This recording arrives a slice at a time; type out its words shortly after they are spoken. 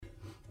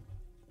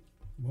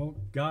Well,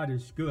 God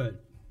is good.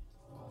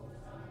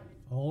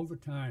 All the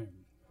time.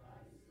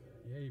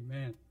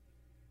 Amen.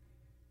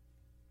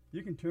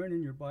 You can turn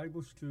in your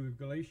Bibles to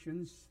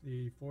Galatians,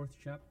 the 4th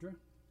chapter.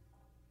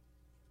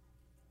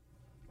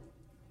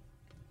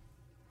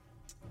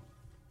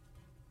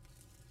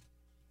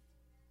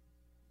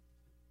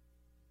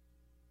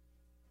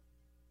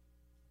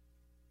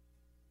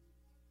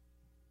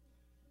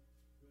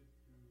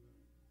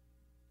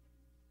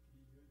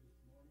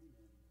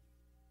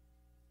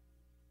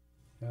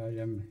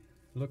 I am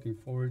looking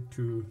forward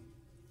to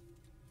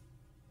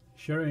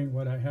sharing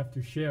what I have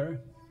to share.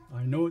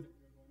 I know that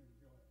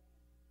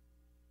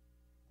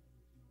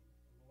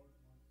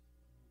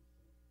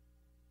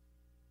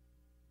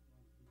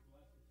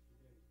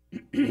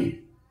you're going to enjoy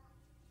it.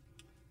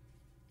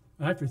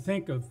 I have to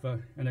think of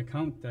an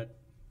account that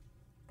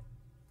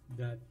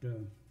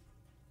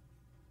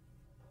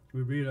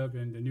we read of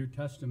in the New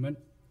Testament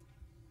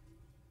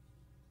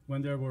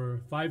when there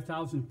were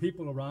 5,000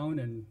 people around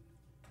and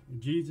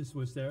Jesus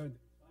was there. The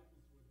disciples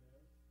were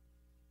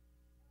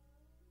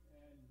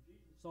there. And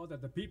Jesus saw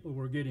that the people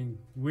were getting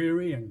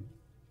weary and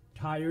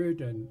tired,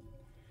 and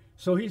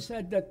so he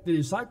said that the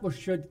disciples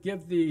should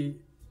give the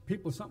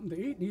people something to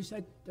eat. And he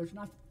said,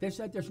 they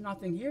said, there's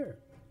nothing here.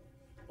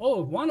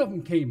 Oh, one of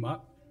them came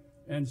up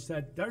and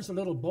said, there's a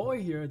little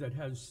boy here that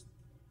has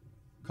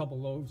a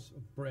couple loaves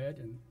of bread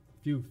and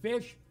a few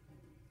fish.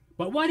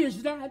 But what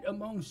is that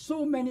among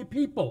so many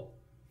people?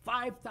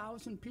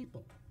 5,000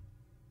 people.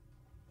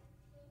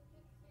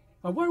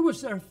 Now, where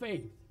was their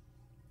faith?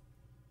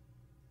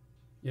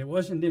 It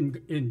wasn't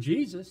in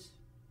Jesus.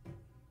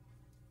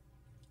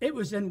 It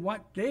was in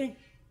what they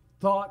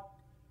thought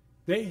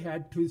they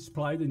had to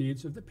supply the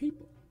needs of the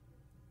people.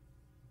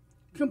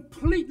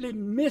 Completely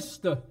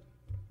missed the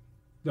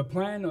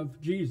plan of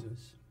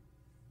Jesus.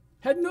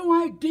 Had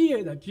no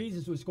idea that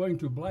Jesus was going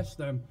to bless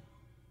them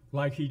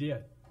like he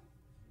did.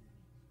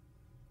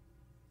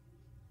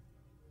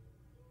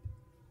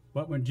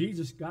 But when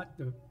Jesus got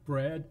the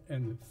bread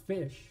and the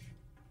fish,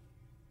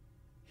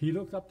 he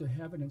looked up to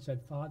heaven and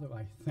said, Father,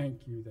 I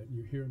thank you that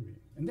you hear me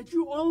and that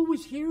you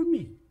always hear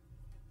me.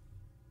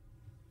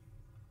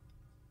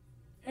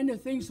 And the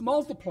things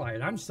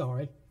multiplied. I'm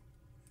sorry.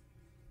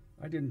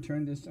 I didn't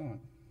turn this on.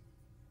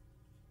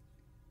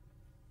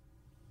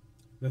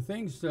 The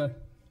things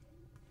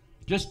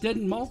just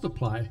didn't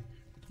multiply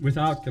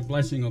without the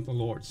blessing of the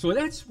Lord. So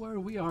that's where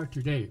we are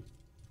today.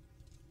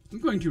 I'm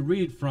going to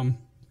read from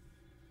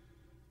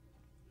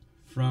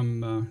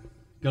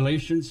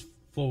Galatians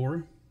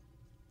 4.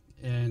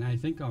 And I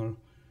think I'll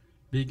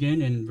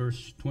begin in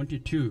verse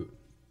 22.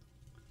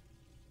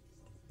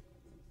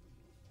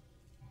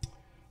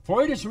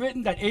 For it is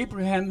written that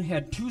Abraham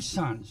had two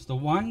sons, the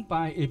one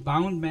by a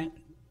bound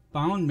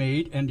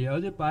maid and the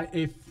other by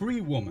a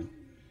free woman.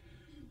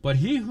 But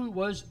he who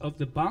was of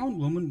the bound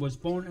woman was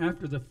born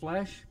after the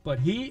flesh,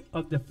 but he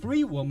of the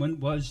free woman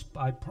was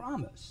by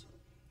promise.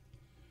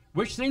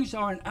 Which things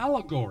are an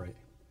allegory?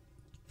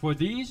 For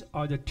these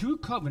are the two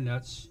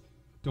covenants,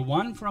 the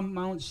one from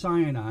Mount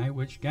Sinai,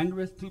 which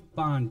gendereth to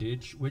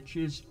bondage, which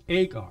is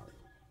Agar.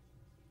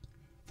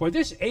 For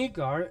this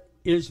Agar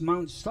is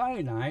Mount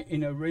Sinai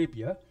in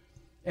Arabia,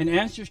 and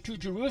answers to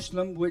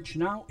Jerusalem, which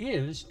now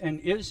is, and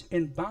is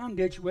in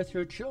bondage with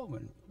her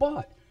children.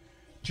 But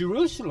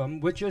Jerusalem,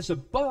 which is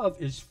above,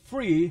 is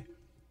free,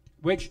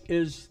 which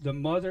is the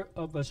mother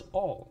of us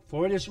all.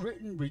 For it is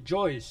written,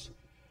 Rejoice,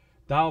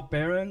 thou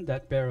barren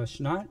that bearest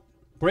not,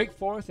 break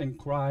forth and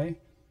cry,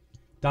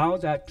 thou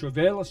that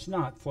travailest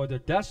not, for the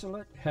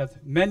desolate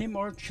hath many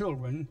more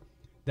children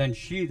than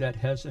she that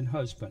has an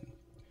husband.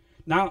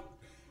 Now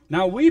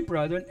we,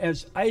 brethren,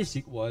 as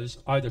Isaac was,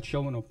 are the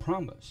children of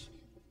promise.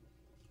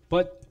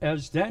 But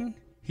as then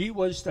he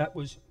that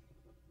was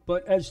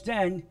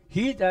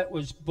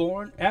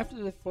born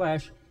after the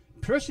flesh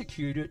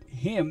persecuted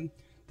him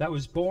that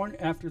was born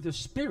after the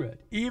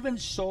Spirit, even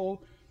so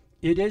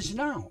it is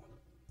now.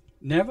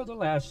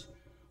 Nevertheless,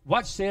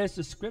 what says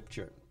the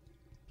Scripture?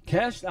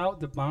 Cast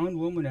out the bound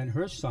woman and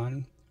her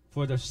son,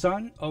 for the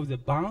son of the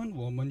bound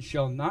woman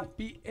shall not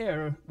be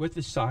heir with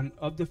the son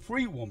of the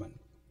free woman.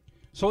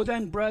 So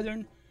then,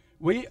 brethren,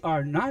 we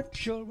are not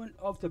children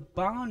of the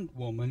bound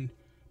woman,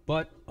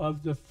 but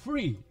of the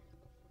free.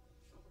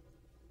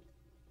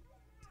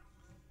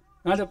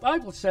 Now, the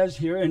Bible says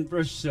here in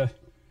verse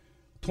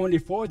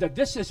 24 that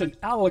this is an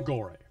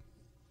allegory.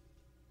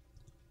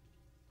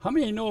 How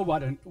many know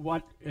what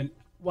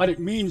it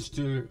means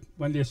to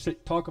when they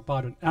talk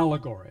about an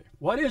allegory?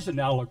 What is an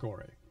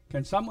allegory?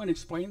 Can someone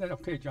explain that?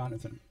 Okay,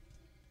 Jonathan.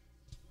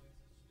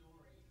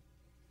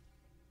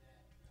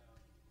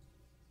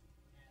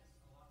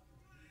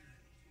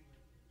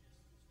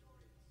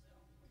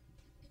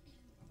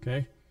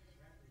 Okay.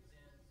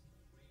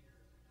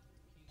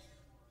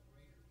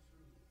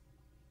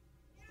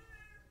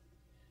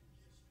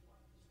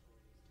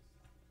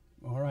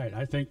 All right,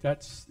 I think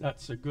that's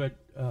a good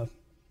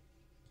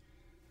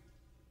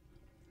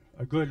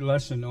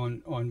lesson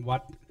on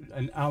what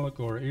an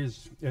allegory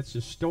is. It's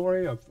a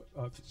story of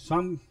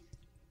some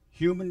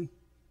human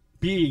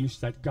beings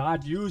that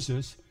God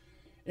uses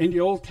in the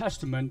Old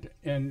Testament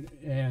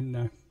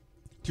and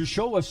to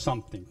show us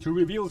something, to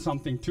reveal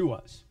something to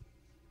us.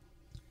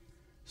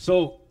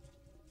 So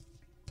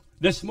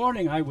this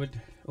morning I would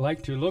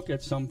like to look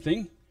at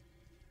something,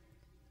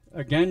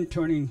 again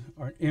turning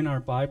in our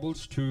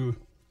Bibles to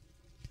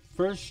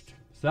 1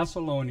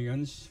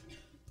 Thessalonians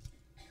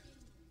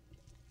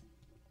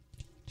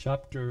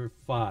chapter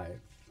 5.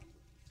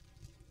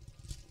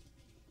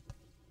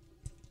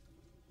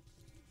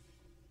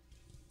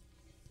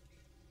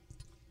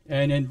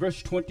 And in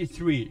verse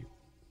 23,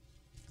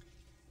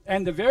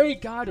 "And the very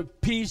God of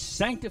peace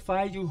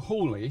sanctify you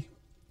wholly,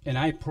 and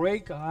I pray,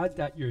 God,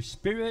 that your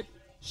spirit,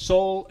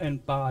 soul,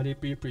 and body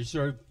be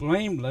preserved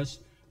blameless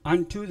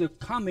unto the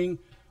coming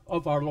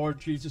of our Lord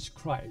Jesus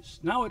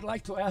Christ." Now I'd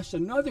like to ask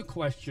another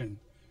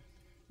question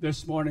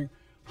this morning.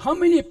 How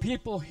many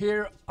people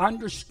here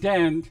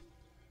understand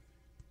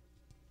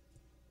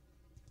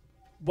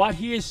what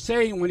he is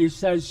saying when he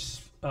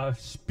says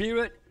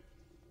spirit,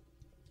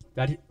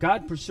 that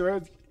God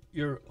preserve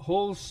your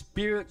whole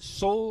spirit,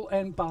 soul,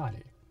 and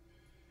body?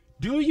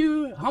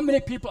 How many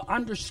people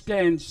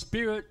understand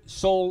spirit,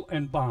 soul,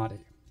 and body?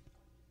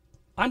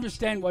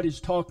 Understand what he's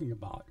talking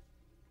about?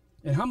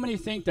 And how many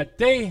think that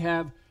they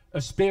have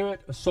a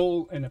spirit, a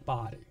soul, and a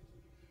body?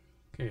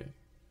 Okay,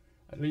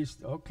 at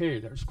least, okay,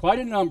 there's quite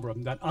a number of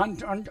them that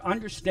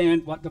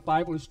understand what the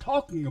Bible is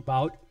talking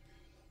about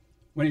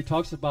when he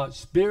talks about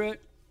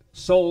spirit,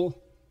 soul,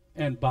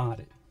 and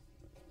body.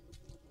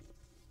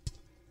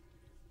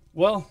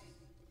 Well,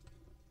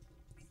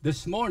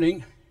 this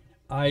morning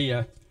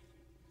I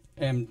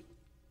am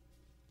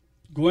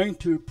going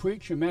to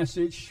preach a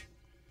message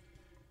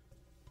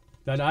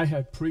that I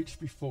have preached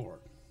before.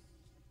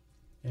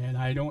 And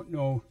I don't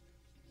know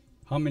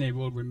how many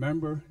will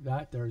remember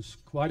that. There's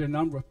quite a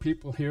number of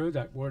people here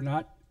that were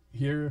not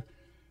here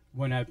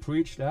when I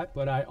preached that.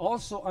 But I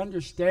also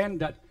understand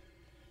that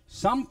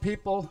some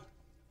people,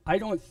 I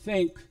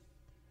understand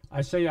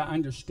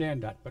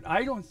that, but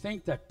I don't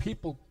think that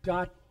people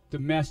got the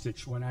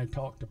message when I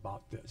talked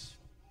about this.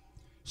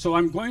 So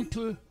I'm going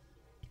to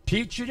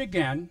teach it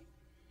again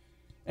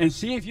and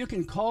see if you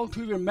can call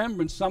to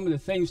remembrance some of the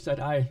things that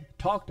I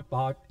talked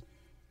about.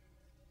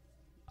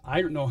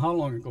 I don't know how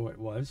long ago it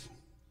was,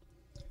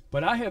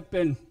 but I have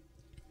been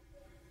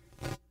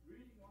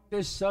reading on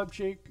this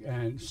subject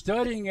and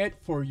studying it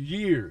for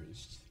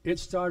years. It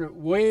started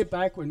way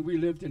back when we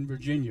lived in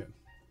Virginia.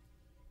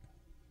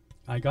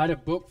 I got a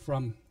book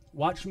from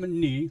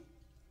Watchman Nee.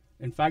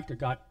 In fact, I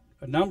got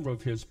a number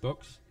of his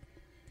books.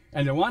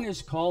 And the one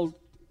is called,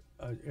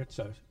 it's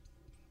a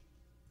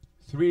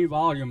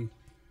 3-volume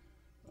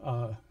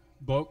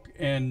book,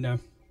 and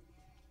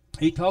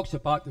he talks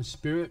about the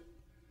spirit,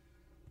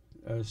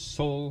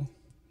 soul,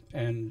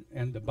 and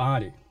the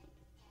body.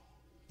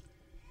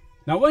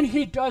 Now, when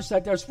he does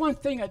that, there's one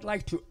thing I'd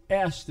like to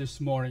ask this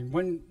morning.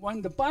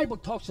 When the Bible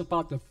talks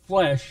about the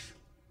flesh,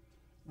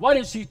 what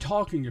is he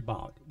talking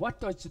about? What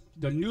does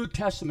the New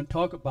Testament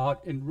talk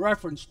about in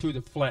reference to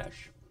the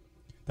flesh?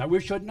 That we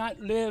should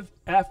not live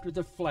after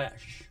the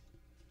flesh,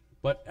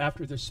 but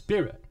after the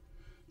spirit.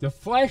 The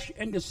flesh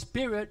and the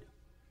spirit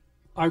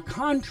are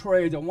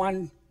contrary the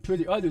one to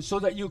the other, so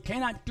that you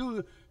cannot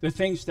do the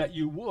things that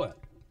you would.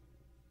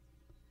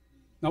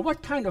 Now,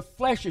 what kind of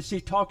flesh is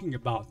he talking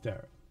about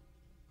there?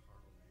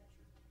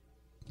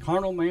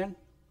 Carnal man?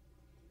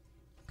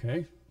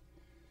 Okay.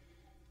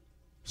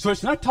 So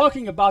it's not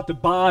talking about the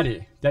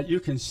body that you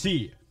can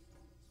see.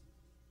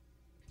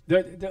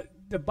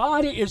 The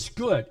body is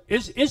good.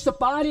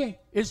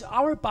 Is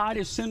our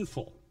body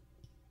sinful?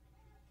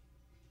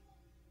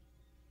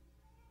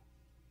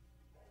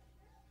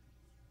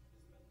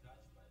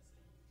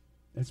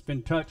 It's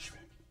been touched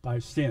by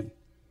sin.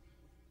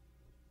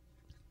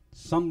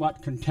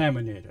 Somewhat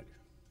contaminated.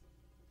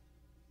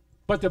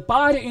 But the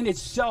body in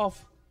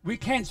itself, we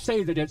can't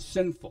say that it's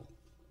sinful.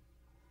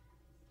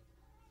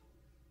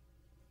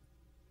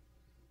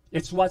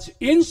 It's what's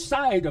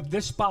inside of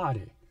this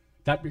body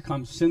that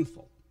becomes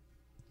sinful.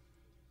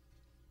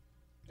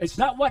 It's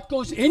not what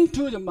goes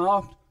into the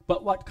mouth,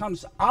 but what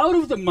comes out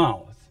of the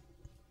mouth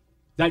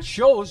that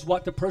shows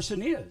what the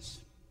person is.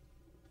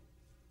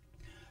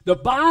 The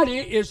body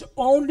is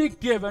only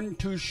given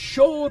to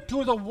show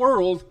to the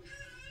world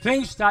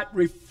things that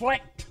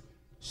reflect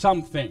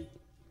something.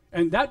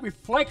 And that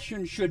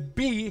reflection should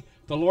be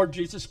the Lord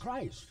Jesus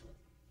Christ.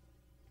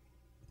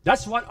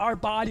 That's what our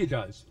body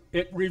does.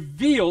 It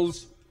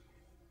reveals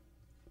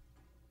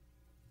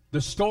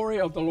the story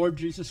of the Lord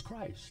Jesus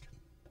Christ.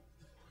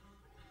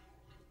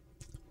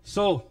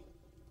 So,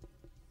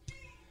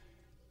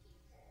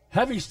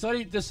 having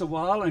studied this a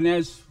while, and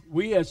as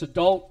we as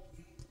adult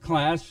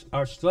class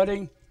are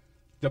studying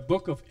the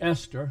book of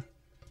Esther,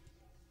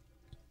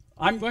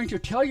 I'm going to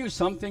tell you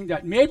something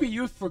that maybe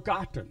you've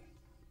forgotten.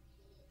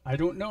 I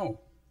don't know.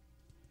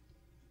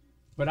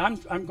 But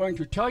I'm going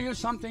to tell you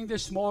something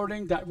this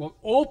morning that will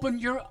open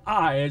your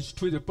eyes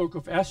to the book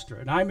of Esther.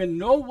 And I'm in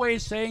no way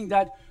saying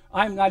that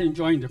I'm not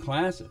enjoying the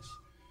classes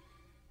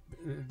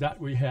that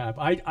we have.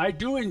 I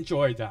do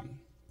enjoy them.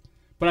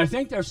 But I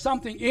think there's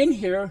something in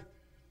here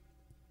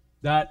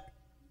that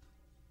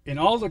and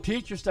all the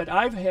teachers that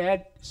I've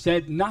had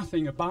said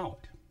nothing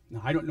about.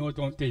 Now, I don't know,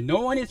 don't they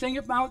know anything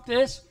about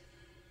this?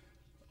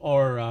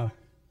 Or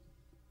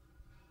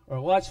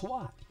what's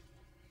what?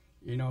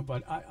 You know,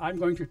 but I'm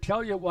going to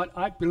tell you what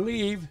I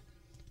believe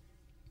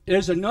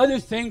is another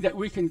thing that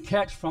we can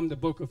catch from the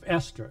book of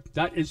Esther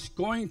that is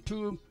going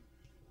to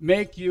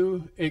make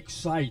you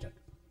excited.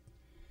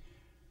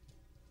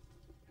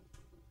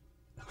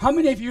 How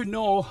many of you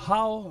know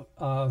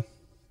how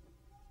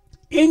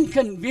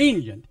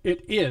inconvenient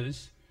it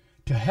is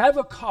to have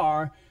a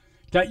car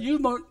that you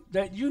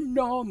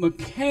know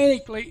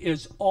mechanically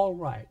is all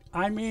right?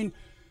 I mean,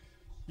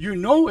 you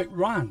know it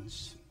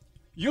runs.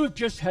 You've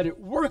just had it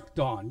worked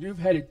on. You've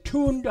had it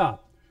tuned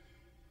up.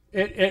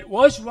 It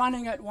was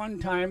running at one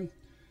time,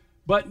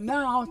 but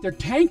now the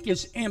tank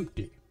is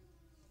empty.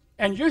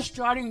 And you're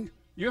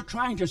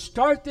trying to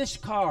start this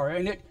car,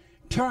 and it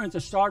turns,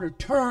 the starter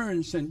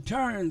turns and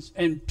turns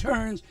and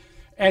turns,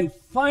 and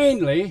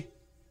finally,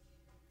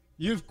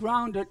 you've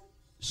ground it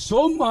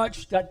so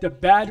much that the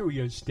battery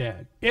is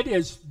dead. It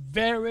is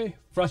very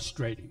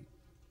frustrating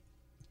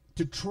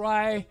to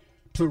try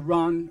to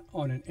run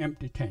on an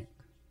empty tank.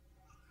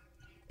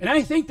 And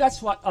I think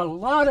that's what a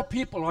lot of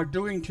people are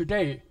doing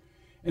today.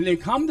 And they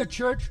come to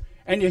church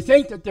and they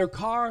think that their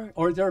car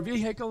or their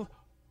vehicle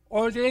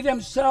or they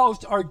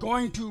themselves are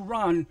going to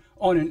run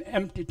on an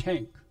empty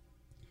tank.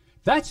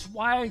 That's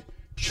why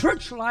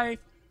church life,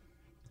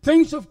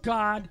 things of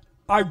God,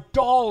 are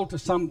dull to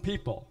some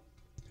people.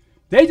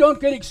 They don't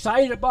get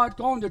excited about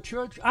going to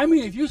church. I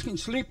mean, if you can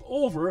sleep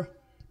over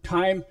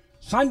time,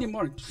 Sunday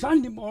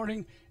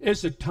morning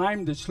is the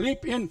time to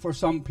sleep in for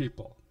some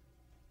people.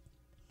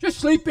 Just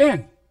sleep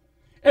in.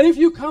 And if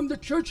you come to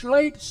church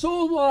late,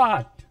 so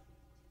what?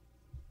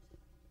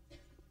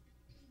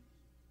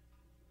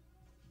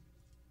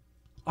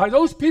 Are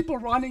those people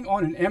running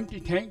on an empty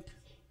tank?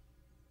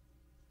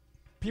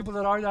 People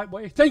that are that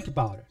way? Think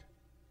about it.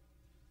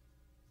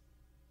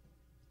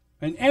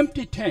 An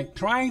empty tank,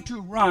 trying to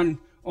run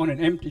on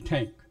an empty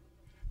tank.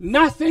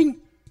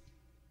 Nothing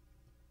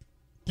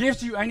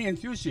gives you any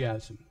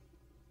enthusiasm.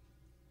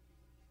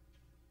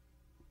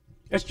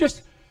 It's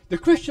just, the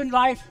Christian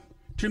life,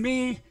 to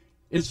me,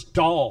 is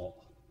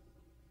dull.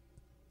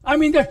 I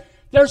mean,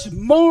 there's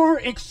more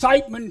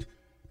excitement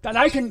that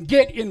I can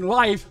get in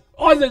life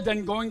other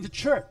than going to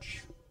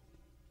church.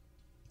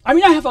 I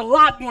mean, I have a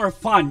lot more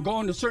fun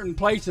going to certain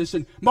places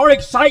and more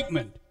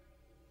excitement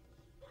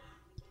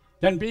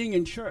than being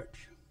in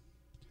church.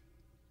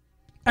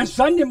 And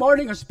Sunday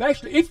morning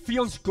especially, it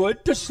feels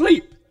good to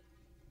sleep.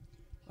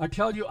 I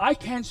tell you, I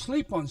can't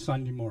sleep on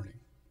Sunday morning.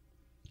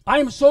 I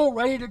am so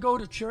ready to go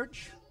to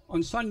church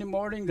on Sunday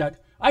morning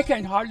that I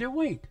can hardly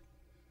wait.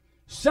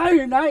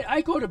 Saturday night, I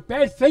go to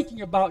bed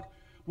thinking about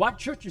what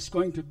church is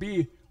going to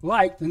be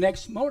like the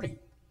next morning.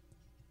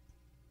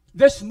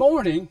 This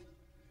morning,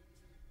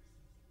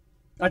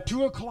 at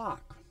 2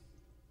 o'clock,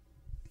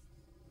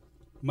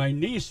 my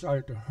knee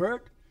started to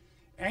hurt,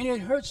 and it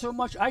hurt so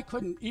much I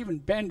couldn't even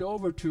bend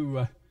over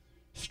to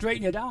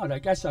straighten it out. I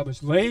guess I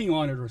was laying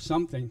on it or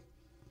something.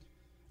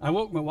 I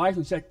woke my wife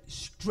and said,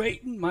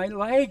 "Straighten my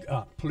leg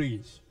up,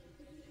 please."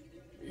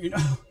 You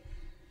know,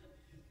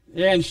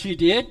 and she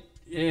did,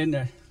 and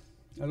I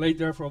laid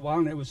there for a while,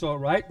 and it was all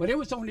right, but it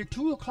was only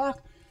 2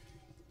 o'clock,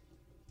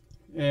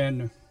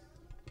 and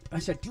I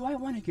said, "Do I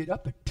want to get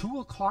up at 2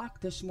 o'clock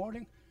this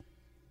morning?"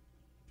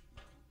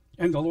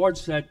 And the Lord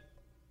said,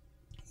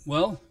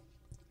 "Well,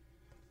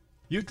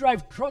 you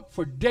drive truck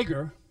for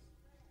Digger,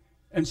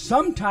 and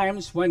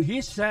sometimes when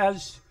he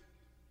says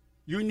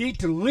you need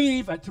to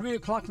leave at 3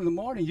 o'clock in the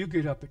morning, you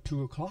get up at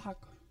 2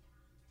 o'clock.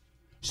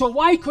 So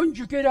why couldn't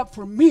you get up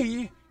for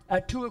me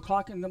at 2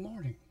 o'clock in the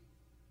morning?"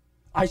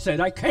 I said,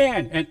 "I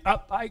can," and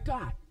up I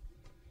got.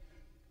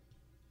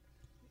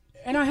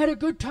 And I had a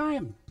good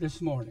time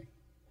this morning.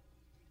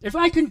 If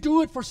I can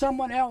do it for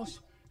someone else,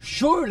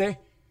 surely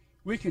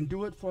we can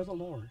do it for the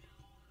Lord.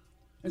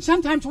 And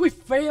sometimes we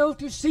fail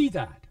to see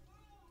that.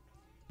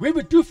 We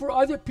would do for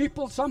other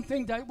people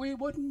something that we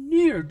wouldn't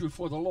near do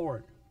for the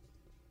Lord.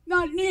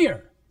 Not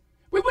near.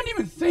 We wouldn't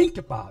even think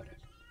about it.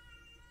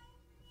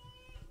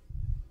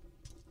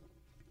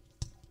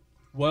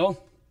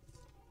 Well,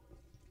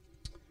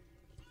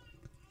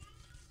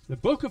 the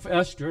book of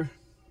Esther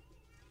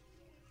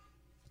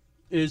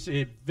is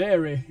a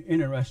very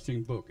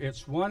interesting book.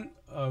 It's one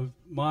of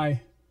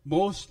my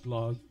most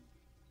loved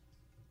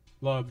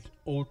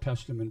Old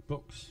Testament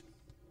books.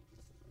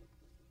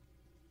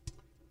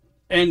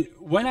 And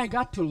when I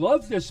got to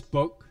love this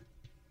book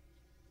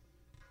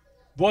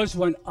was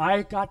when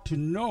I got to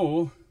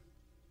know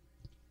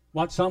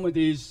what some of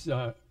these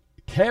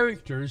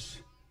characters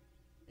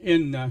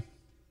in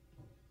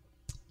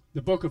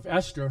the book of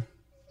Esther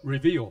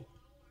reveal.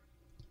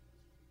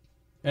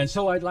 And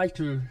so I'd like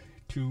to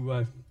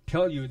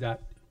tell you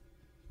that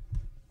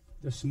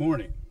this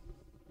morning.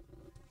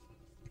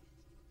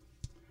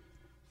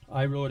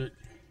 I wrote it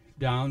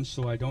down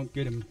so I don't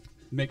get them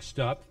mixed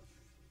up.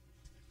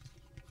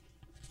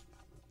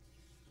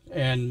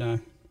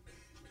 And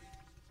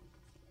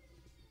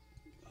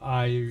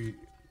I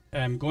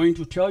am going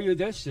to tell you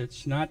this.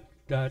 It's not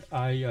that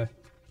I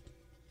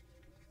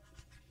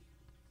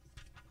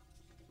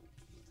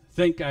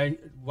think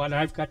what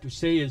I've got to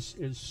say is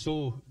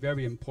so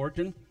very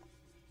important.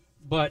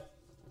 But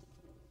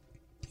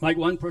like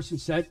one person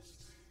said,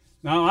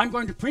 now I'm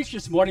going to preach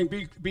this morning.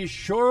 Be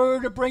sure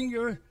to bring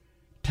your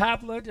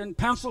tablet and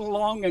pencil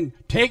along and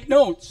take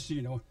notes.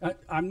 You know,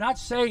 I'm not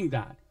saying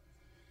that.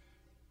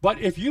 But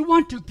if you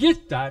want to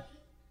get that,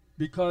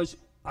 because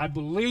I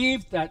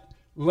believe that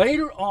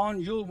later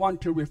on you'll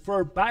want to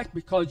refer back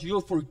because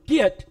you'll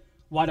forget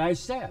what I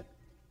said.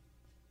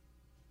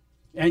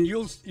 And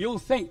you'll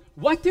think,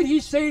 what did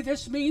he say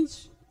this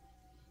means?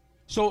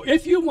 So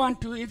if you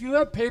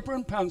have paper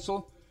and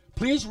pencil,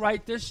 please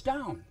write this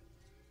down.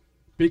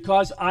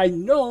 Because I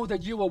know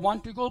that you will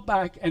want to go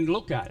back and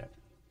look at it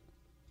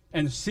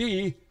and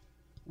see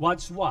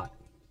what's what.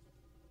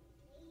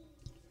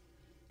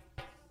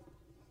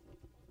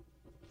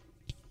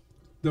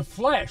 The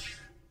flesh,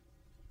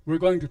 we're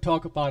going to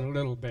talk about a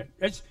little bit.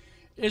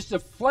 It's the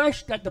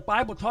flesh that the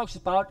Bible talks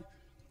about.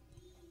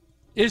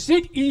 Is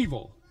it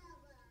evil?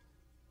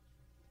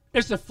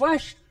 Is the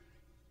flesh,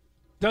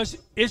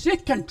 is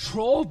it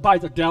controlled by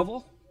the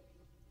devil?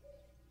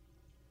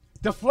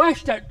 The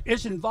flesh that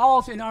is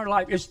involved in our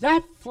life, is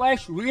that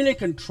flesh really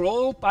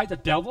controlled by the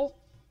devil?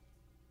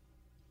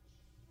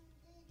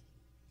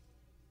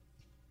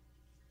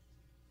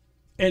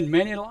 In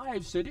many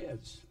lives it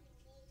is.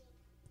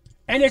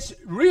 And it's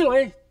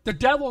really, the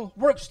devil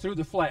works through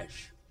the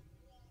flesh.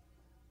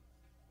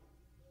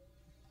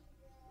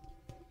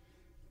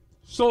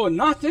 So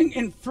nothing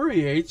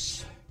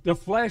infuriates the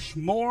flesh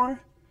more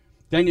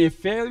than a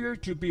failure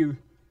to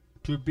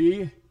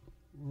be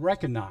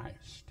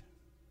recognized.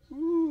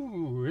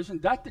 Ooh,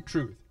 isn't that the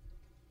truth?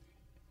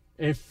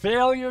 A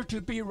failure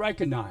to be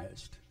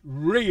recognized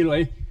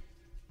really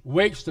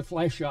wakes the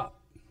flesh up.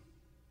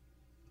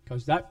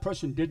 Because that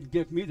person didn't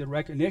give me the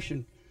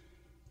recognition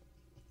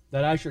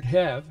that I should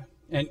have.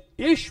 And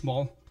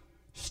Ishmael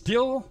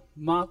still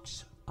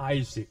mocks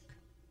Isaac.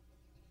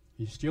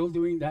 He's still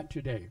doing that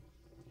today.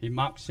 He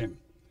mocks him.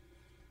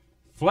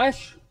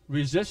 Flesh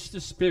resists the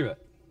spirit.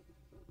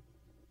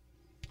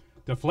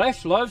 The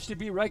flesh loves to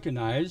be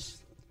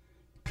recognized,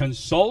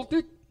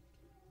 consulted,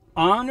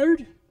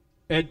 honored,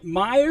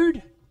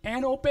 admired,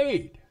 and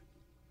obeyed.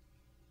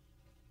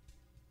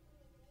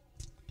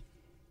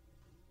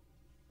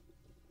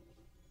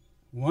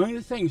 One of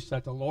the things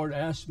that the Lord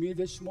asked me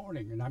this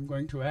morning, and I'm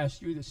going to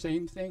ask you the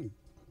same thing.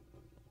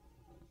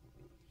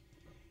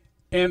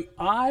 Am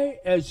I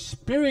as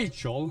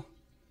spiritual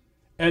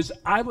as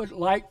I would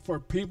like for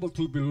people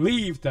to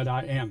believe that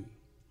I am?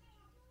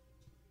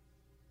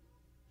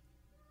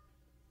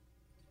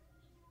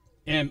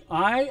 Am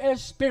I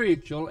as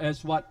spiritual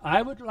as what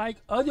I would like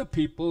other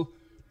people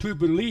to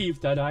believe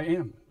that I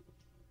am?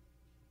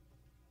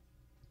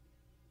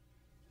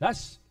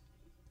 That's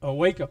a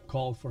wake-up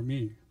call for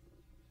me.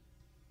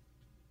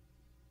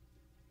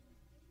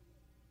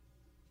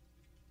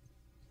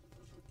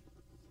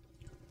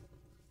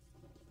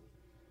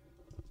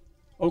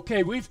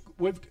 Okay, we've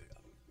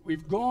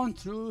gone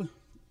through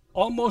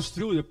almost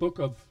through the book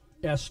of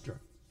Esther.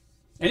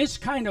 And it's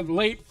kind of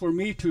late for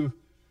me to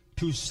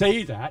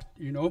say that,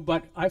 you know,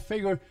 but I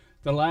figure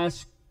the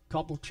last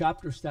couple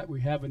chapters that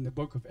we have in the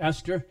book of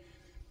Esther,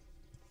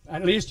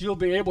 at least you'll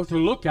be able to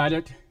look at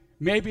it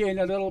maybe in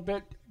a little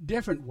bit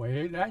different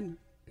way. And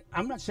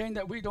I'm not saying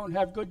that we don't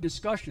have good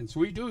discussions.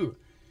 We do.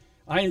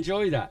 I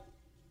enjoy that.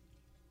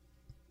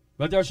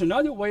 But there's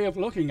another way of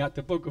looking at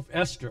the book of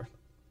Esther.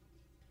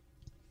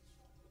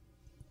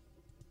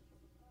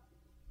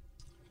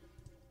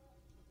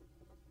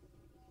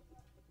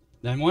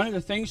 Then one of the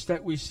things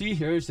that we see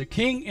here is the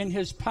king in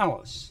his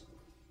palace,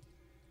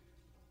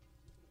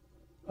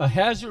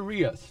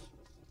 Ahasuerus,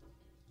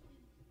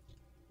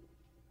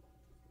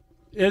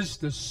 is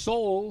the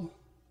soul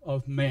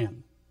of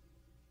man.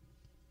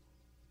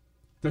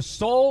 The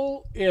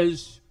soul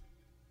is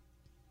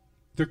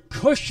the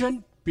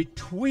cushion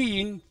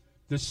between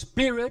the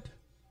spirit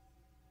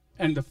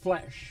and the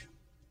flesh,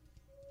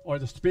 or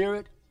the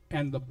spirit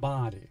and the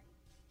body.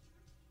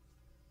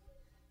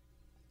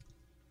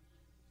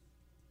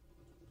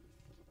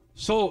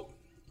 So,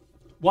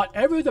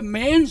 whatever the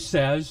man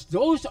says,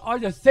 those are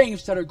the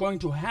things that are going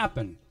to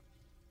happen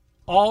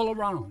all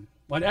around.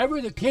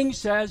 Whatever the king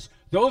says,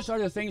 those are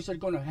the things that are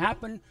going to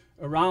happen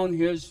around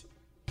his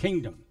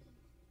kingdom,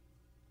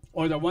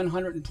 or the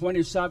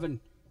 127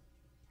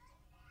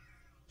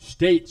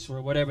 states,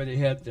 or whatever they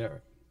had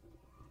there.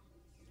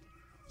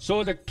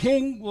 So the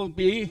king will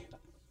be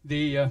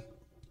the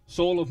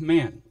soul of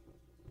man.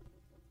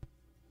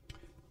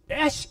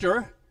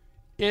 Esther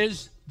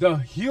is the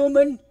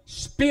human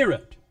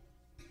spirit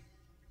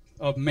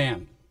of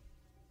man.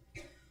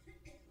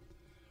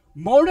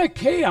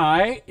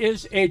 Mordecai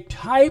is a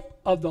type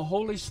of the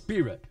Holy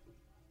Spirit.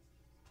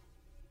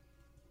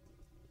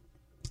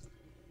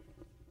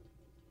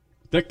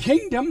 The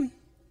kingdom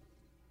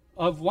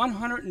of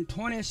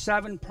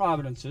 127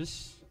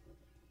 provinces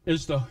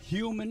is the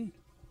human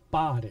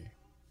body.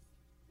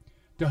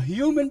 The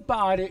human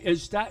body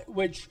is that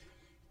which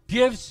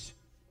gives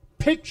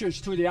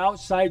pictures to the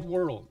outside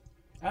world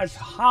as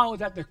how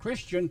that the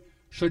Christian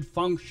should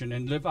function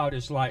and live out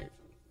his life.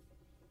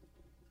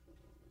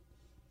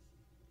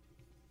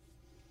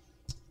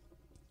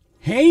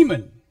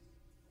 Haman.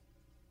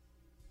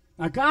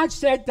 Now God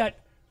said that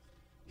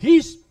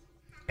he's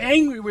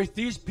angry with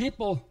these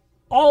people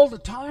all the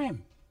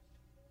time.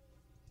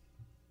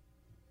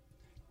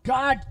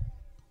 God,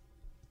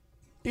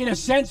 in a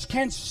sense,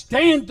 can't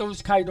stand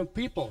those kind of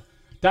people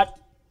that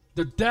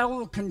the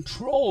devil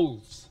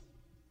controls.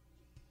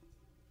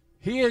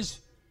 He is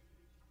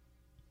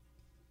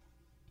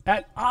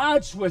at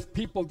odds with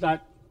people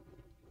that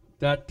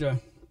the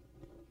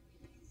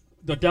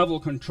devil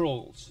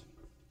controls.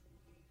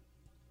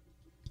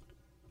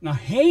 Now,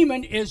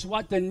 Haman is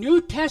what the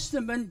New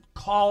Testament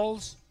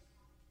calls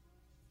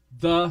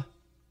the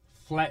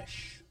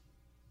flesh.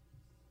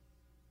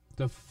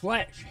 The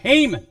flesh.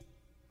 Haman.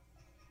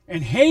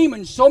 And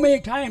Haman so many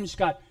times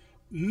got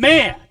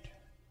mad.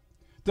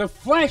 The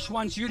flesh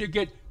wants you to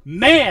get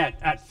mad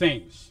at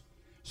things.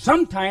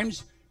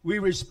 Sometimes we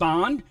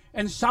respond,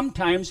 and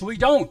sometimes we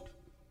don't.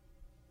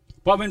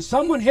 But when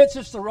someone hits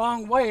us the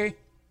wrong way,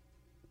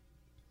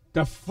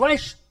 the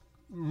flesh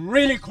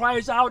really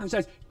cries out and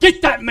says,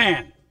 "Get that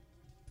man!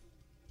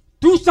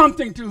 Do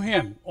something to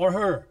him or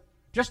her,"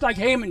 just like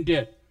Haman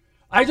did.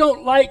 I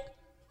don't like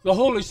the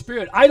Holy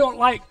Spirit. I don't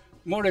like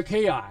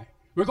Mordecai.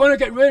 We're going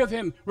to get rid of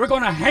him. We're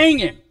going to hang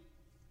him.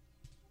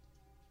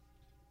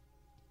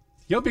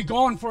 He'll be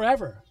gone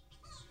forever.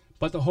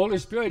 But the Holy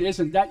Spirit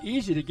isn't that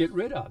easy to get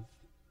rid of.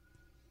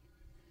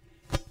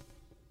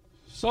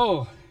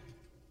 So,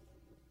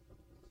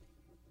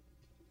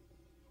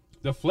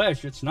 the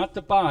flesh, it's not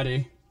the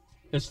body.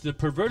 It's the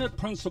perverted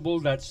principle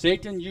that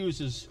Satan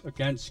uses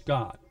against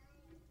God.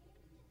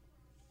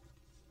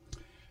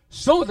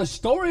 So the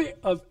story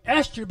of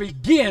Esther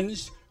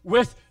begins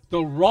with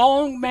the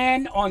wrong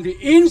man on the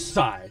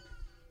inside.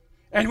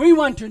 And we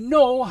want to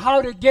know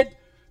how to get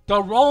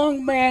the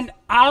wrong man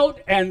out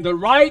and the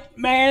right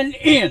man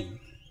in.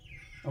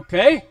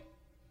 Okay?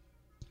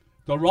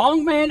 The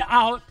wrong man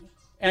out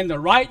and the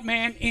right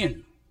man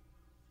in.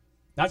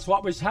 That's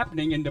what was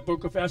happening in the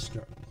book of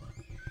Esther.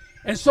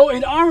 And so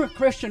in our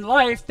Christian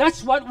life,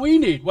 that's what we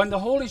need. When the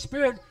Holy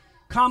Spirit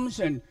comes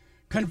and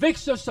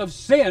convicts us of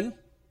sin,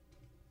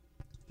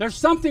 there's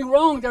something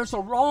wrong. There's a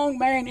wrong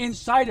man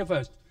inside of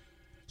us.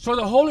 So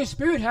the Holy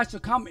Spirit has to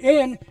come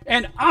in,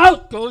 and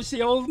out goes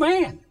the old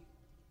man.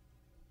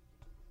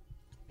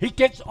 He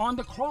gets on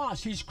the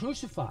cross. He's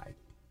crucified.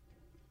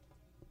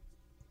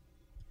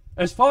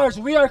 As far as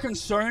we are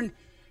concerned,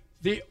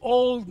 the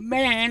old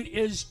man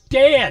is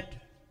dead.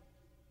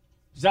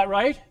 Is that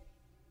right?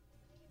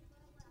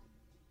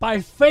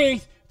 By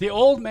faith, the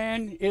old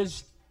man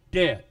is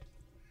dead.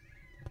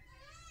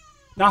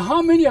 Now,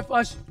 how many of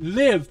us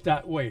live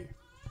that way?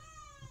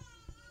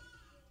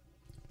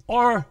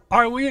 Or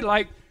are we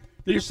like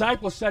the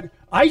disciples said,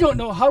 I don't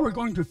know how we're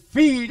going to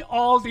feed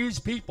all these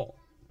people.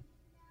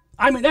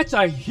 I mean, that's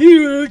a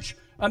huge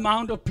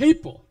amount of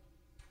people.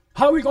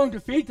 How are we going to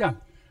feed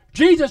them?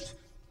 Jesus,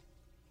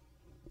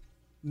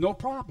 no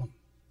problem.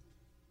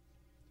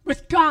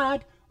 With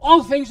God,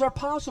 all things are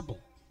possible.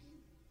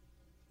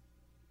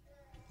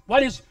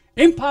 What is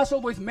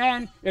impossible with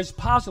man is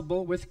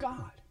possible with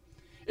God.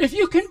 If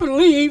you can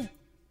believe,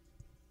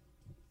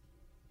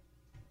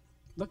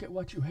 look at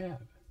what you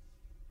have.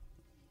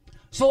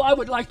 So I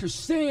would like to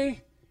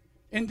say,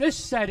 in this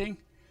setting,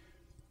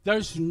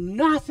 there's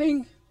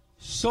nothing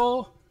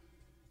so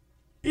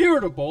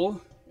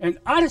irritable and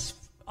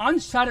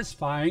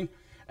unsatisfying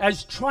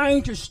as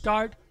trying to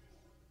start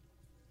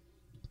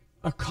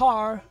a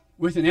car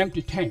with an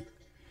empty tank.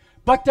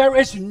 But there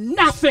is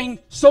nothing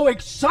so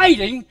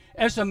exciting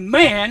as a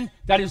man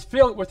that is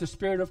filled with the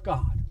Spirit of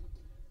God.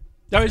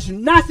 There is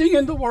nothing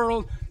in the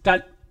world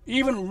that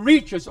even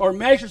reaches or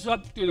measures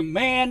up to the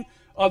man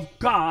of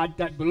God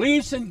that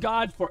believes in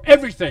God for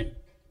everything.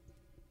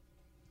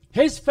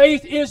 His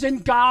faith is in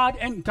God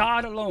and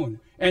God alone,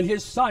 and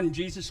His Son,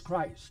 Jesus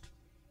Christ.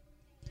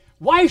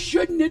 Why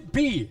shouldn't it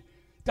be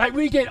that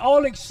we get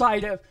all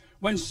excited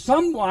when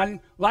someone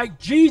like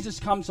Jesus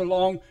comes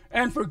along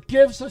and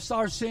forgives us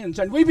our sins,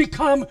 and we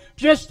become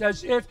just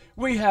as if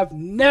we have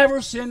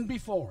never sinned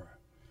before,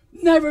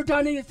 never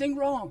done anything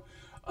wrong,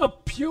 a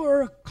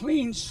pure,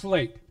 clean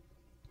slate?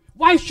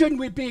 Why shouldn't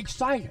we be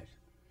excited?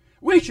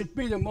 We should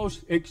be the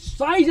most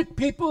excited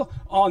people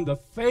on the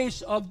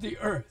face of the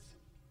earth.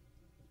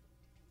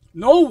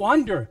 No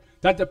wonder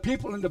that the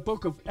people in the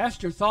book of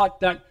Esther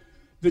thought that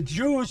the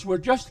Jews were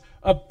just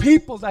a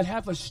people that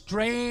have a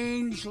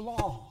strange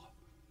law,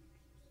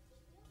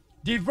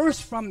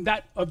 diverse from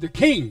that of the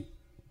king.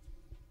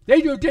 They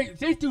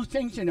do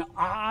things in an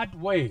odd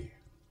way.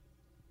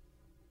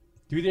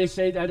 Do they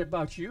say that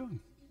about you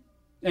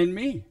and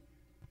me?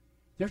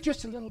 They're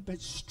just a little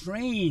bit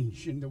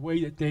strange in the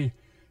way that they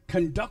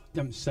conduct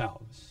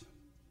themselves.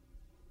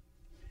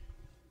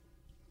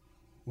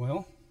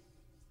 Well,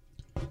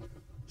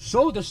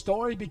 so the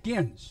story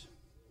begins.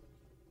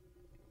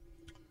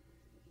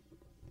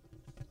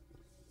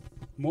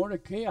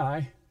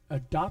 Mordecai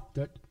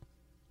adopted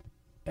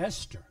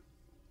Esther.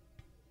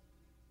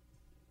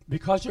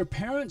 Because her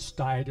parents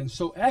died, and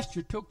so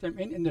Esther took them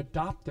in and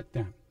adopted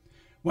them.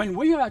 When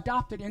we are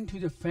adopted into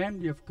the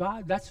family of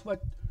God, that's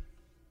what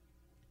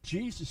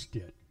Jesus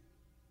did.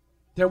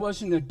 There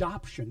was an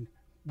adoption.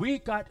 We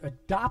got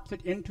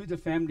adopted into the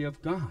family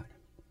of God.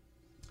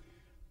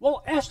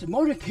 Well, Esther,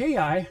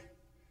 Mordecai,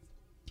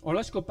 or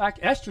let's go back,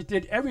 Esther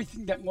did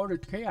everything that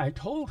Mordecai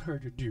told her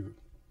to do.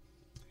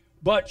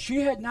 But she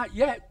had not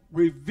yet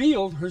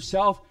revealed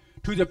herself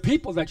to the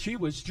people that she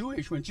was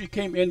Jewish when she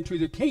came into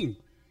the king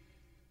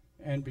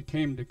and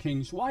became the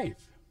king's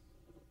wife.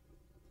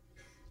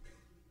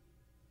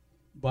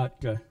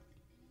 But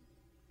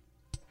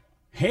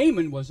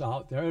Haman was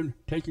out there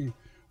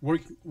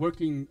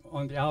working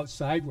on the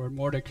outside where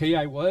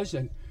Mordecai was,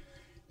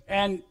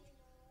 and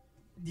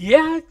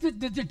yeah,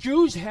 the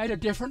Jews had a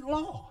different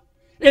law.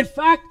 In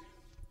fact,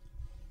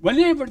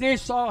 whenever they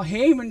saw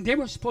Haman, they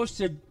were supposed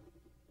to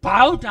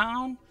bow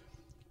down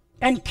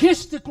and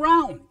kiss the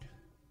ground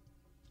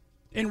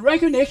in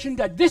recognition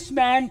that this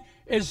man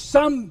is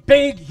some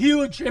big,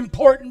 huge,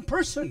 important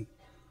person.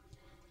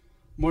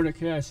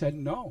 Mordecai said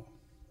no.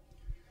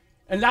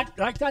 And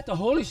like that, the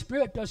Holy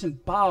Spirit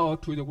doesn't bow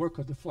to the work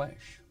of the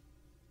flesh.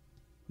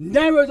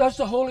 Never does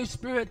the Holy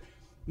Spirit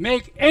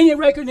make any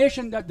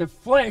recognition that the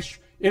flesh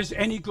is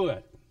any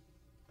good.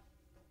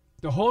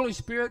 The Holy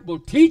Spirit will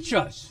teach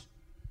us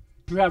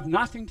to have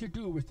nothing to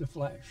do with the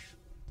flesh.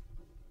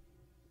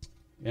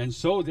 And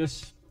so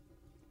this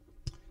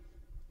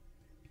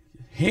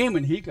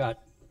Haman, he got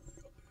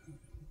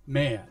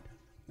mad.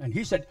 And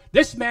he said,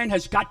 this man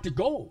has got to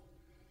go.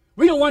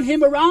 We don't want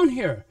him around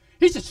here.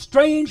 He's a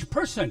strange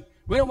person.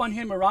 We don't want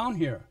him around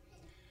here.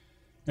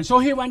 And so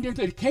he went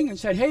into the king and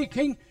said, hey,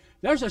 king,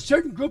 there's a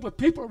certain group of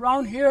people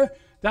around here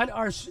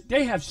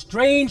they have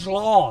strange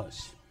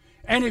laws.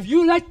 And if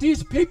you let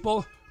these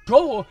people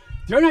go,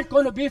 they're not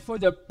going to be for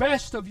the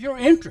best of your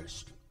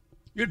interest.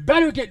 You'd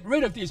better get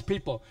rid of these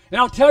people. And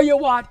I'll tell you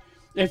what,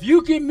 if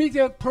you give me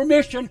the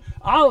permission,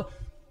 I'll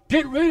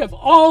get rid of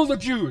all the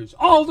Jews,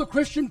 all the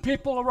Christian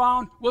people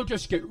around. We'll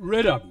just get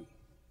rid of them.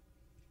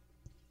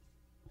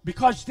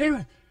 Because they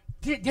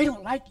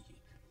don't like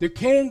the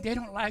king, they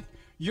don't like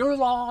your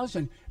laws,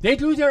 and they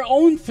do their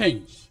own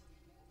things.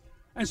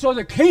 And so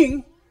the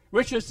king,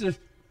 which is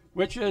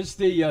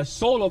the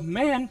soul of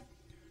man,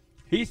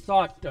 he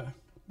thought,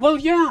 well,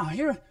 yeah,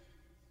 here,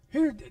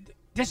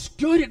 this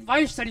good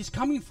advice that is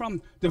coming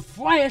from the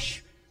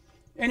flesh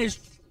and is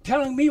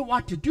telling me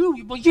what to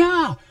do. Well,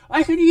 yeah,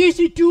 I can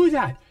easily do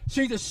that.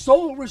 See, the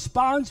soul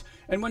responds,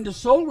 and when the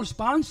soul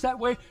responds that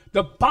way,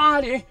 the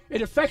body,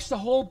 it affects the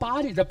whole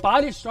body. The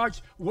body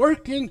starts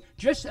working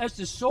just as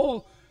the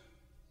soul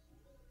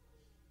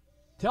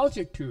tells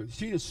it to.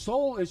 See, the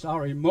soul is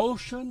our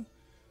emotion.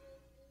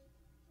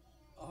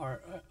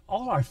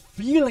 All our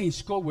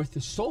feelings go with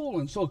the soul.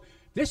 And so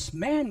this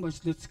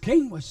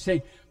king was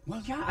saying,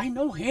 well, yeah, I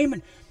know,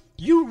 Haman,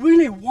 you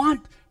really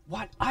want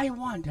what I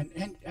want.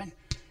 And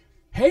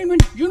Haman,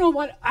 you know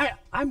what?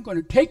 I'm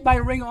going to take my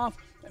ring off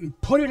and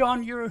put it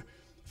on your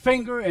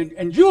finger,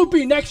 and you'll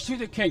be next to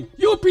the king.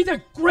 You'll be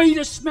the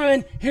greatest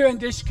man here in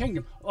this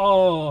kingdom.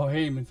 Oh,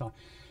 Haman thought,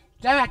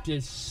 that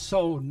is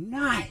so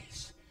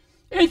nice.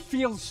 It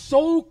feels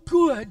so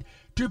good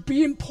to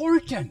be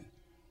important.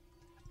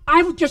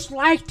 I would just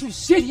like to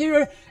sit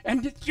here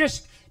and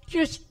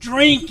just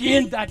drink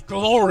in that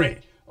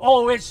glory.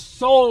 Oh, it's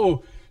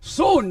so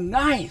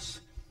nice.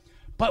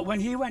 But when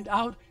he went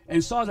out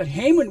and saw that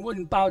Haman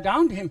wouldn't bow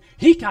down to him,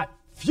 he got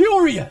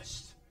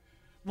furious.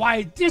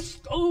 Why, this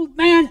old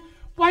man,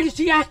 why does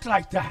he act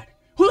like that?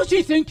 Who does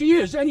he think he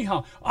is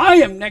anyhow? I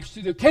am next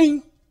to the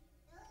king.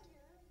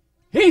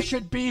 He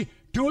should be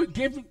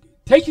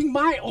taking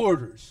my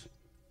orders.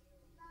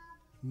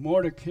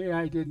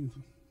 Mordecai didn't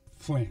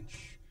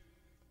flinch.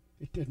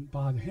 It didn't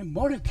bother him.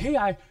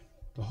 Mordecai,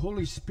 the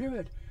Holy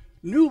Spirit,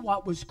 knew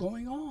what was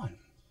going on.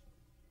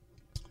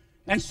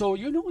 And so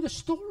you know the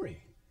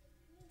story.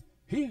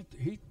 He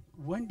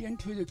went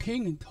into the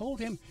king and told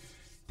him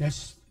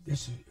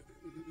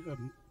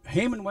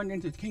Haman went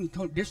into the king and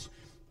told him, this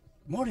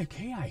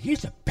Mordecai,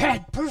 he's a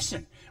bad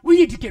person. We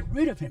need to get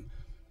rid of him.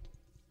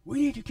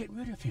 We need to get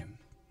rid of him.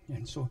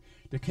 And so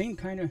the king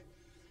kind of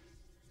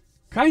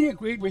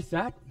agreed with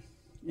that.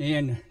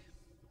 And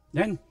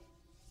then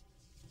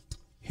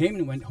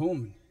Haman went home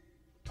and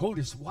told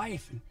his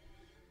wife and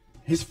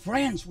his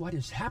friends what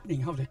is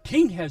happening, how the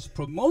king has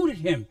promoted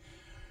him.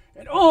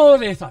 And oh,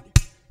 they thought,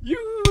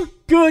 you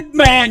good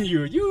man,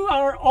 you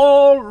are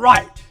all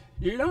right.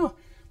 You know,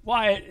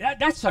 why,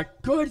 that's a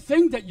good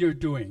thing that you're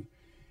doing.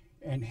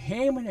 And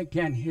Haman,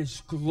 again,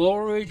 his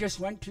glory just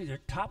went to the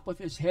top of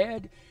his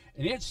head,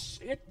 and it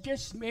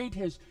just made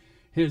his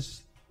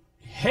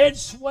head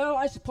swell.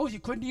 I suppose he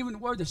couldn't even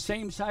wear the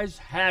same size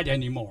hat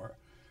anymore.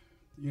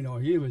 You know,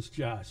 he was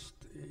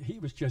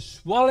just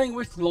swelling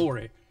with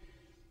glory.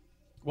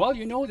 Well,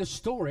 you know the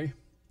story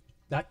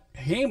that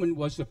Haman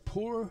was a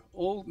poor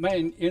old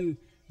man in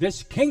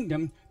this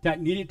kingdom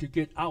that needed to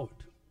get out.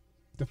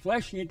 The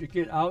flesh needed to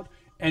get out,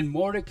 and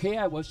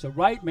Mordecai was the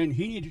right man.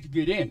 He needed to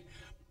get in.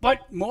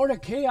 But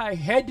Mordecai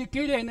had to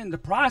get in the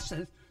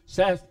process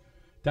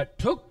that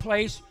took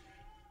place.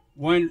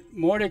 When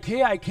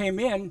Mordecai came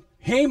in,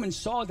 Haman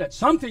saw that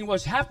something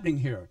was happening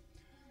here.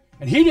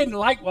 And he didn't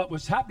like what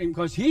was happening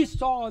because he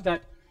saw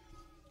that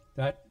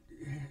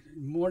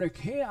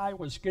Mordecai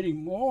was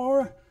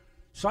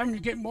starting to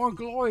get more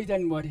glory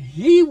than what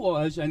he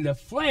was, and the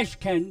flesh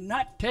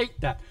cannot take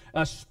that,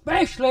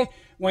 especially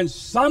when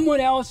someone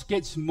else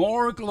gets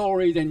more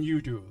glory than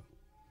you do.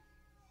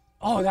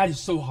 Oh, that is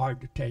so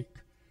hard to take.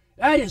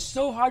 That is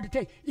so hard to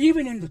take.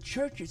 Even in the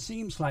church, it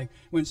seems like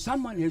when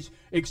someone is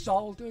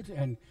exalted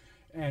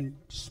and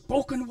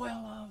spoken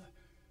well of,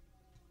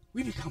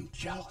 we become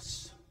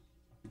jealous.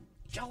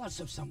 Jealous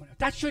of someone else.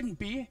 That shouldn't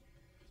be.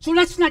 So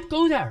let's not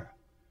go there.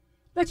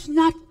 Let's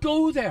not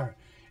go there.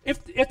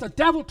 If the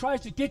devil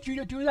tries to get you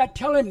to do that,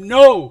 tell him,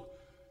 no.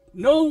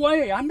 No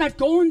way. I'm not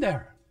going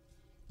there.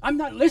 I'm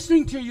not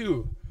listening to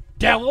you,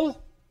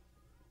 devil.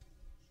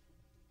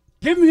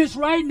 Give him his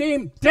right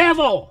name,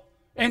 devil.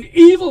 An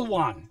evil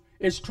one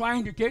is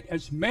trying to get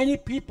as many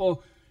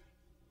people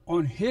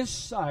on his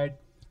side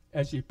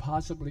as he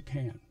possibly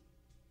can.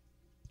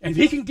 And if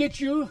he can get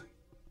you,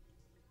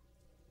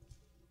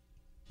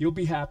 he'll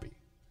be happy.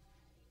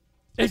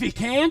 If he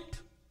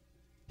can't,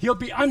 he'll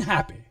be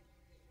unhappy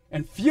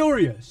and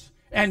furious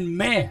and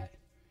mad,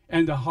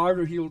 and the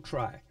harder he'll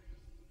try.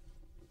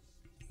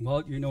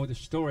 Well, you know the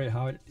story,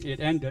 how it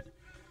ended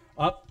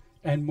up,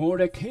 and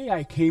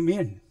Mordecai came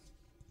in.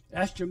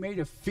 Esther made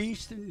a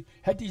feast and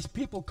had these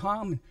people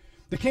come.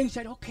 The king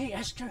said, okay,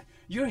 Esther,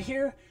 you're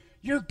here.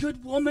 You're a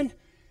good woman,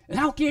 and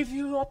I'll give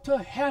you up to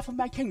half of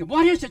my kingdom.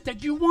 What is it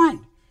that you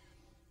want?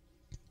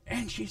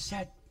 And she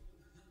said,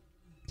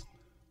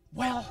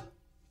 well,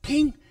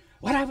 king,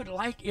 what I would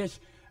like is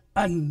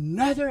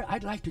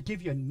I'd like to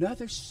give you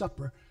another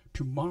supper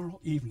tomorrow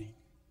evening.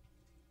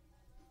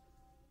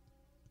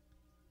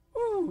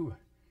 Ooh,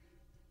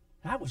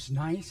 that was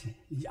nice.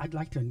 I'd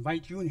like to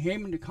invite you and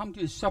Haman to come to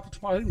the supper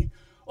tomorrow evening.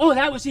 Oh,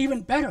 that was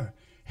even better.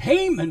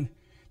 Haman,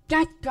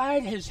 that guy,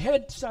 his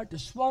head started to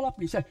swell up,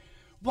 and he said,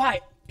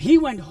 why? He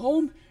went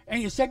home,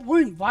 and he said,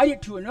 we're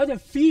invited to another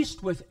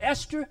feast with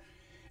Esther,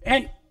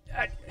 and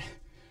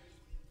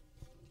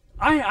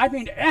I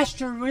mean,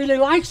 Esther really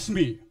likes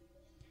me.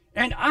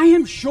 And I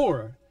am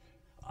sure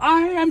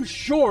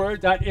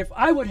that if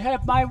I would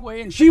have my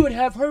way and she would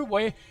have her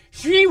way,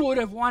 she would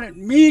have wanted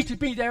me to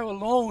be there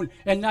alone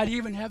and not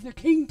even have the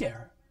king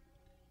there.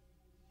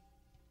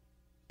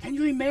 Can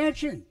you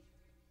imagine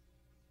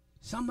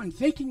someone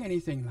thinking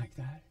anything like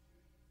that?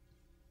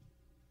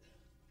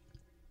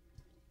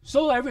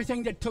 So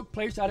everything that took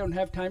place, I don't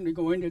have time to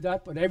go into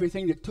that, but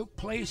everything that took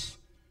place,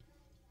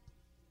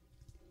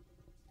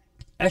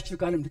 Esther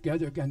got them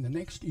together again the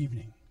next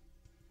evening.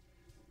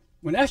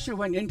 When Esther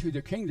went into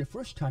the king the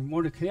first time,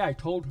 Mordecai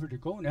told her to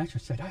go, and Esther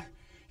said,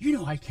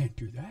 I can't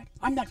do that.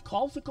 I'm not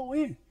called to go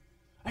in.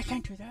 I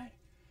can't do that.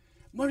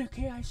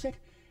 Mordecai said,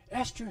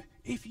 Esther,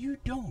 if you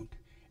don't,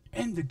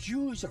 and the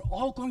Jews are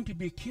all going to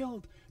be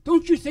killed,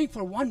 don't you think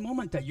for one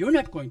moment that you're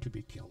not going to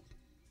be killed?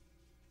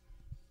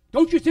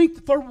 Don't you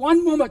think for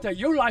one moment that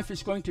your life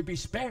is going to be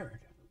spared?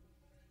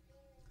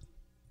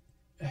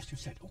 Esther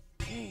said,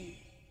 okay,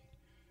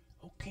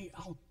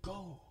 I'll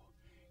go.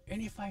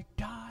 And if I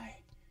die,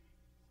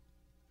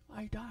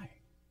 I die.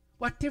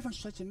 What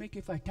difference does it make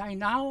if I die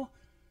now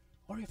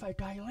or if I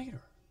die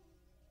later?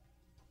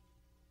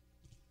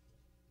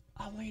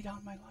 I'll lay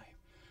down my life.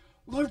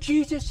 Lord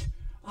Jesus,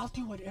 I'll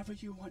do whatever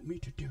you want me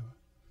to do.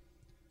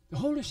 The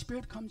Holy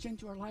Spirit comes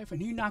into our life and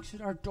he knocks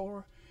at our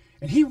door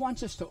and he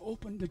wants us to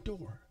open the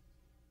door.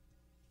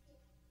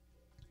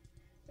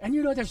 And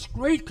you know, there's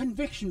great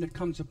conviction that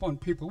comes upon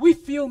people. We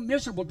feel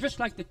miserable just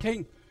like the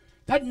king.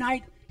 That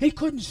night, he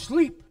couldn't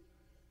sleep.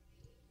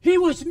 He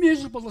was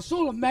miserable. The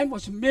soul of man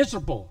was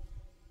miserable.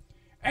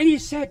 And he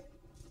said,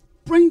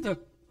 bring the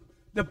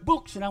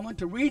books and I want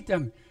to read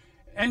them.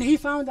 And he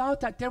found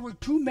out that there were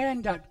two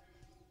men that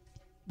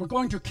were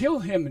going to kill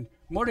him. And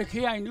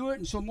Mordecai knew it.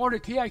 And so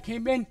Mordecai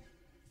came in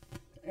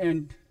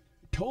and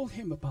told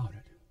him about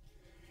it.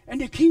 And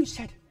the king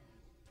said,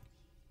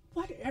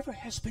 whatever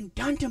has been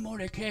done to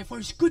Mordecai for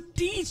his good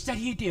deeds that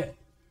he did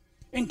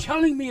in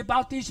telling me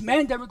about these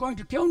men that were going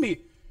to kill me?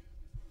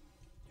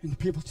 And the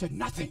people said,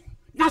 nothing.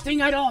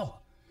 Nothing at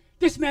all.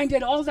 This man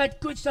did all that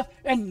good stuff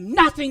and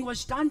nothing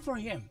was done for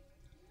him.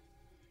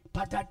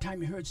 But that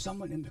time he heard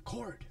someone in the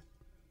court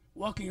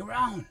walking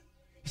around.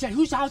 He said,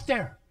 who's out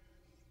there?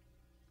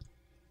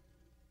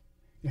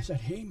 They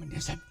said, Haman.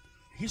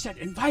 He said,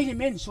 invite him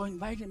in. So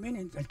invite him in.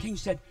 And the king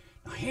said,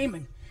 now,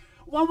 Haman,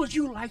 what would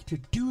you like to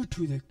do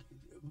to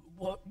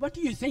what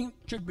do you think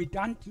should be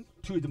done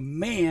to the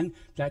man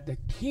that the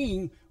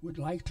king would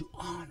like to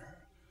honor?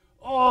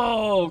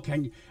 Oh,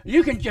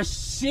 you can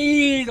just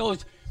see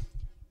those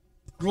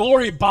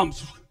glory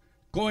bumps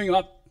going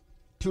up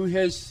to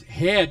his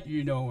head,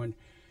 you know. And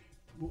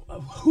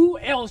who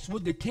else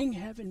would the king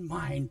have in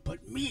mind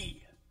but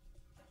me?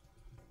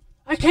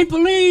 I can't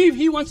believe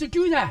he wants to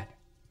do that.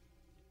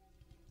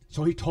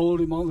 So he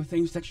told him all the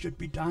things that should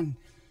be done.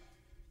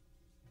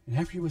 And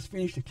after he was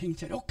finished, the king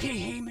said, okay,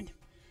 Haman,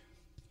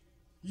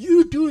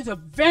 do the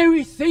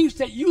very things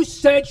that you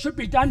said should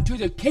be done to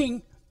the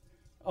king,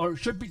 or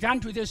should be done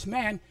to this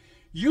man.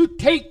 You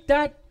take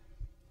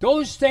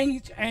those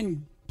things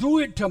and do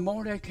it to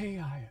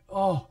Mordecai.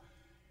 Oh,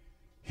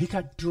 he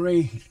got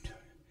drained.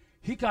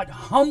 He got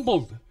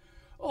humbled.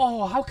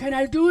 Oh, how can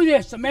I do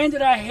this? A man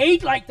that I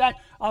hate like that,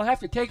 I'll have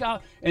to take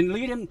out and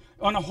lead him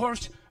on a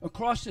horse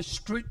across the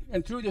street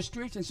and through the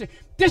streets and say,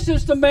 this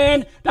is the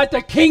man that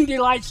the king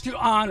delights to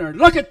honor.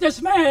 Look at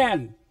this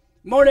man.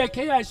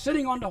 Mordecai is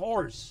sitting on the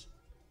horse.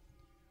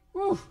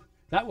 Whew,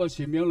 that was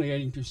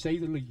humiliating, to say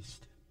the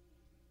least.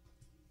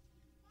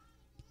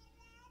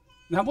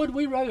 Now, would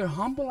we rather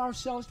humble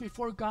ourselves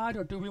before God,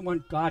 or do we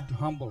want God to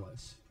humble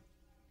us?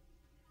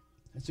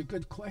 That's a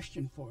good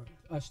question for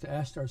us to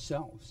ask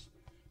ourselves.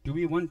 Do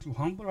we want to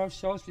humble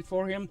ourselves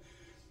before Him,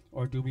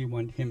 or do we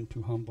want Him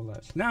to humble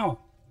us? Now,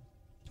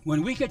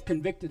 when we get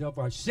convicted of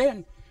our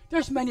sin,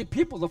 there's many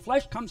people, the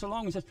flesh comes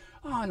along and says,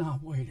 oh, no,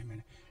 wait a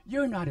minute.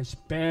 You're not as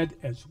bad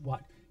as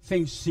what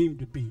things seem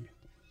to be.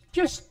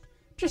 Just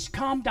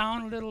calm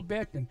down a little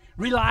bit and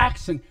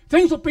relax, and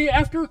things will be,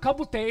 after a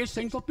couple of days,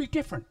 things will be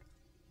different.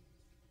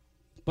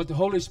 But the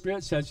Holy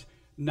Spirit says,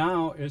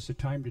 now is the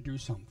time to do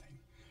something.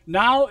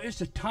 Now is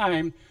the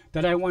time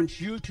that I want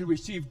you to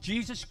receive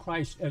Jesus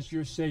Christ as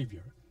your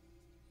Savior.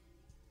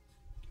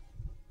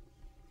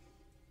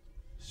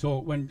 So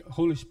when the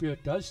Holy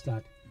Spirit does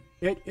that,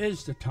 it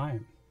is the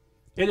time.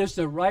 It is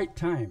the right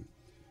time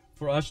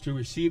for us to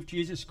receive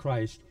Jesus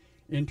Christ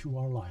into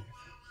our life.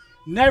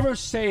 Never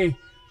say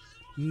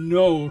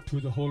no to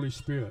the Holy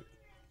Spirit.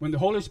 When the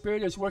Holy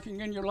Spirit is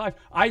working in your life,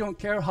 I don't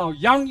care how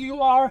young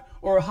you are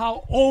or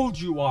how old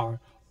you are,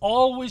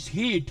 always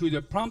heed to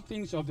the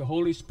promptings of the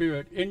Holy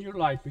Spirit in your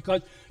life,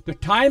 because the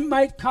time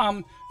might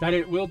come that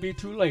it will be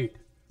too late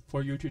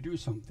for you to do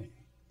something.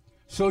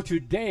 So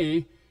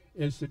today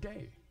is the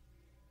day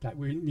that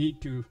we need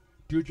to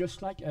do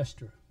just like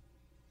Esther.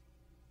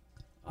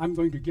 I'm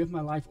going to give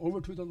my life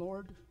over to the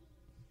Lord.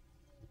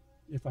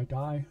 If I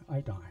die, I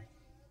die.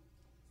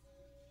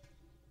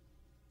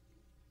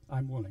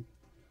 I'm willing.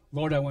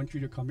 Lord, I want you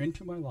to come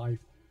into my life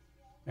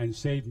and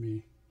save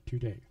me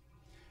today.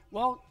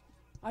 Well,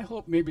 I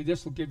hope maybe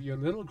this will give you a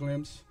little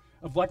glimpse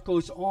of what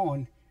goes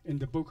on in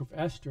the book of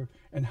Esther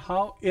and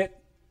how it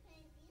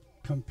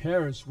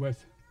compares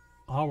with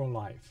our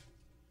life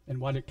and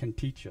what it can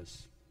teach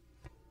us.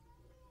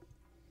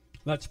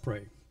 Let's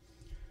pray.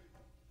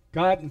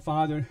 God and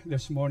Father,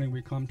 this morning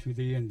we come to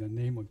Thee in the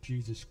name of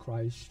Jesus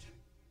Christ.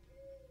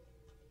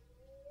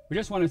 We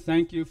just want to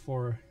thank You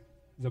for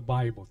the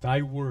Bible,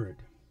 Thy Word.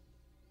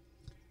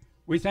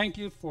 We thank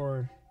You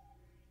for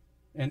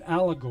an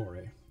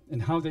allegory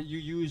and how that You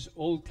use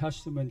Old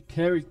Testament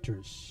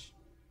characters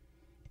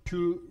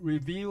to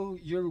reveal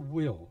Your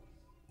will.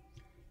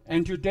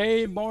 And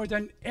today, more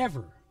than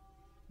ever,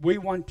 we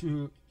want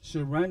to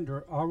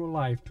surrender our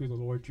life to the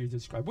Lord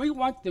Jesus Christ. We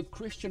want the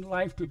Christian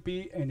life to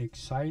be an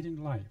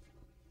exciting life.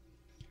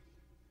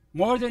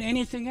 More than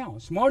anything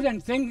else, more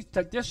than things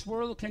that this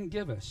world can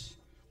give us,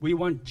 we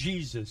want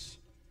Jesus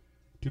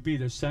to be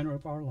the center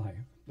of our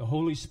life, the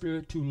Holy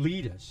Spirit to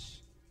lead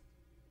us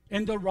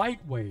in the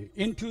right way,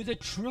 into the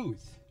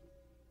truth.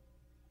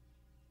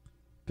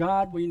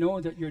 God, we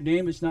know that Your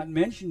name is not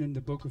mentioned in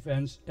the book of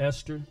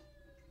Esther,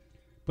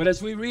 but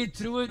as we read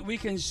through it, we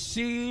can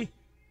see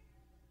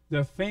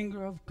the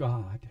finger of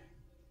God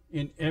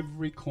in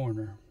every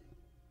corner.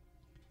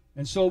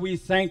 And so we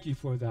thank You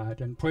for that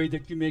and pray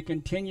that You may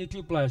continue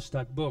to bless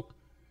that book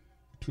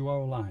to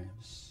our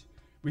lives.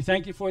 We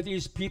thank You for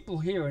these people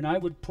here, and I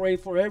would pray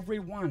for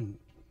everyone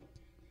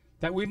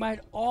that we might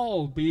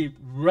all be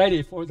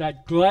ready for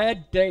that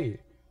glad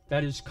day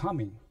that is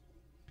coming,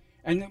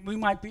 and that we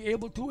might be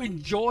able to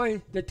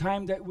enjoy the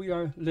time that we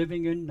are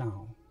living in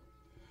now.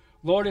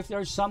 Lord, if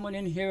there's someone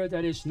in here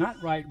that is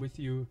not right with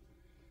You,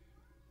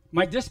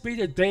 might this be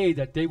the day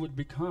that they would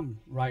become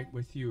right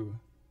with You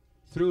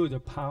through the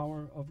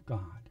power of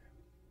God.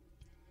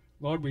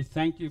 Lord, we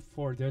thank You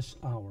for this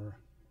hour.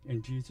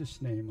 In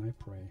Jesus' name I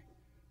pray.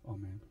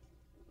 Amen.